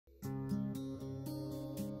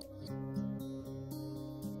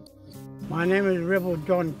My name is Revel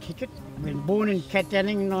Kickett. I've been born in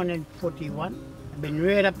Katanning in 1941. I've been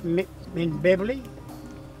reared up in Beverley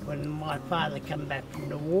when my father came back from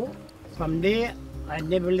the war. From there, I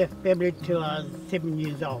never left Beverley till I was 7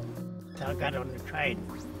 years old. So I got on the train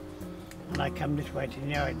and I come this way to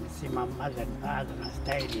Narroin to see my mother and father, and I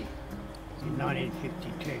stayed here in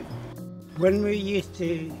 1952. When we used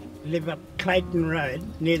to live up Clayton Road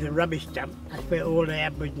near the rubbish dump, that's where all the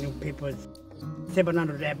Aboriginal people,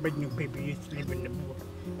 700 Aboriginal people used to live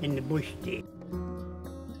in the bush there.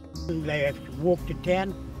 They have to walk to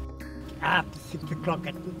town. After 6 o'clock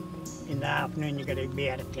in the afternoon, you've got to be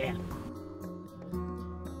out of town.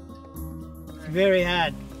 It's very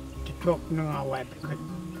hard to talk Noongar way because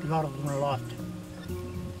a lot of them are lost.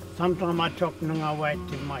 Sometimes I talk Noongar way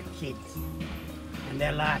to my kids and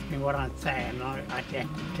they'll ask me what I'm saying and I have to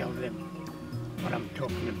tell them what I'm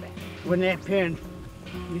talking about. When their parents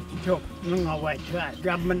used to talk Noongar way to us,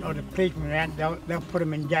 government or the policemen around, they'll put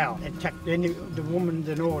them in jail. They chuck the women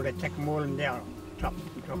and all, they chuck them all in jail. Talk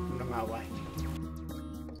Noongar way.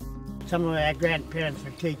 Some of our grandparents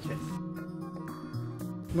were teachers.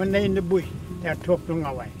 When they're in the bush, they'll talk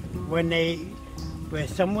Noongar way. When they were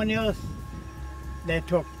someone else, they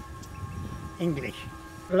talk English.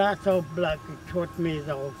 The last old bloke who taught me is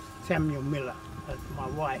old Samuel Miller. That's my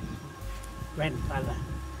wife's grandfather.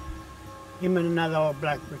 Him and another old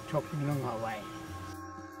bloke were talking Noongar way.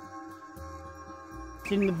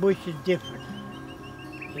 In the bush is different.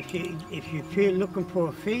 If you feel looking for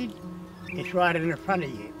a feed, it's right in front of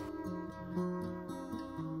you.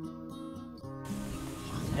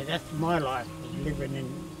 So that's my life, living in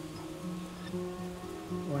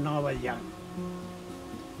when I was young.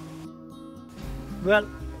 Well,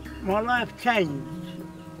 my life changed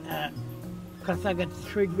because I got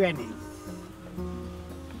 3 grannies,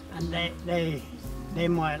 and they're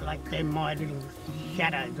my little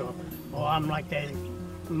shadows, or I'm like their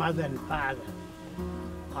mother and father.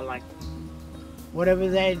 I like whatever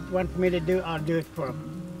they want me to do, I'll do it for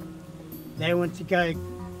them. They want to go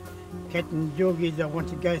catching jorgies, I want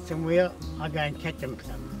to go somewhere, I'll go and catch them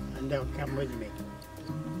some, and they'll come with me.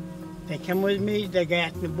 They come with me, they go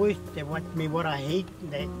out in the bush, they want me what I eat,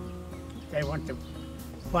 they want to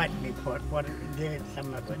fight me for it, what I do,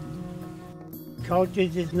 some of it.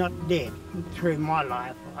 Cultures is not dead. Through my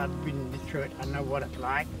life, I've been through it, I know what it's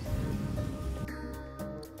like.